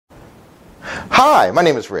Hi, my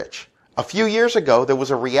name is Rich. A few years ago, there was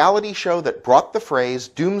a reality show that brought the phrase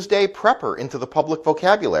doomsday prepper into the public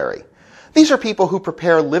vocabulary. These are people who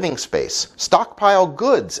prepare living space, stockpile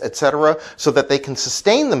goods, etc., so that they can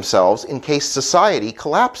sustain themselves in case society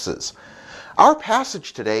collapses. Our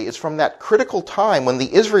passage today is from that critical time when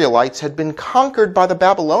the Israelites had been conquered by the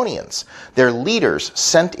Babylonians, their leaders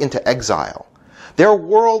sent into exile. Their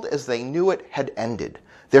world as they knew it had ended.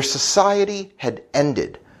 Their society had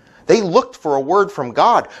ended. They looked for a word from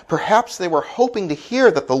God. Perhaps they were hoping to hear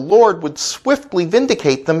that the Lord would swiftly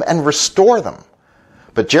vindicate them and restore them.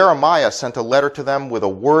 But Jeremiah sent a letter to them with a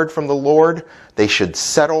word from the Lord. They should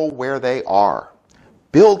settle where they are.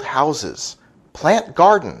 Build houses, plant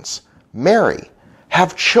gardens, marry,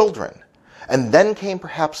 have children. And then came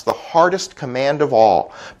perhaps the hardest command of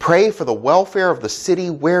all. Pray for the welfare of the city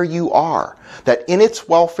where you are, that in its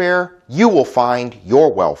welfare you will find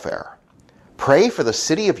your welfare. Pray for the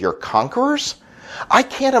city of your conquerors? I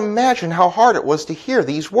can't imagine how hard it was to hear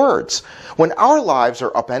these words. When our lives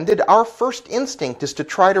are upended, our first instinct is to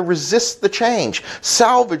try to resist the change,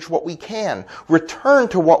 salvage what we can, return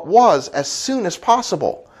to what was as soon as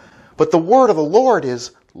possible. But the word of the Lord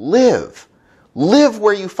is live. Live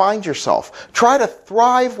where you find yourself. Try to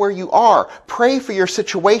thrive where you are. Pray for your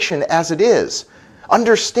situation as it is.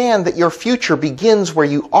 Understand that your future begins where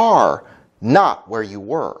you are, not where you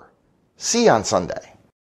were. See you on Sunday.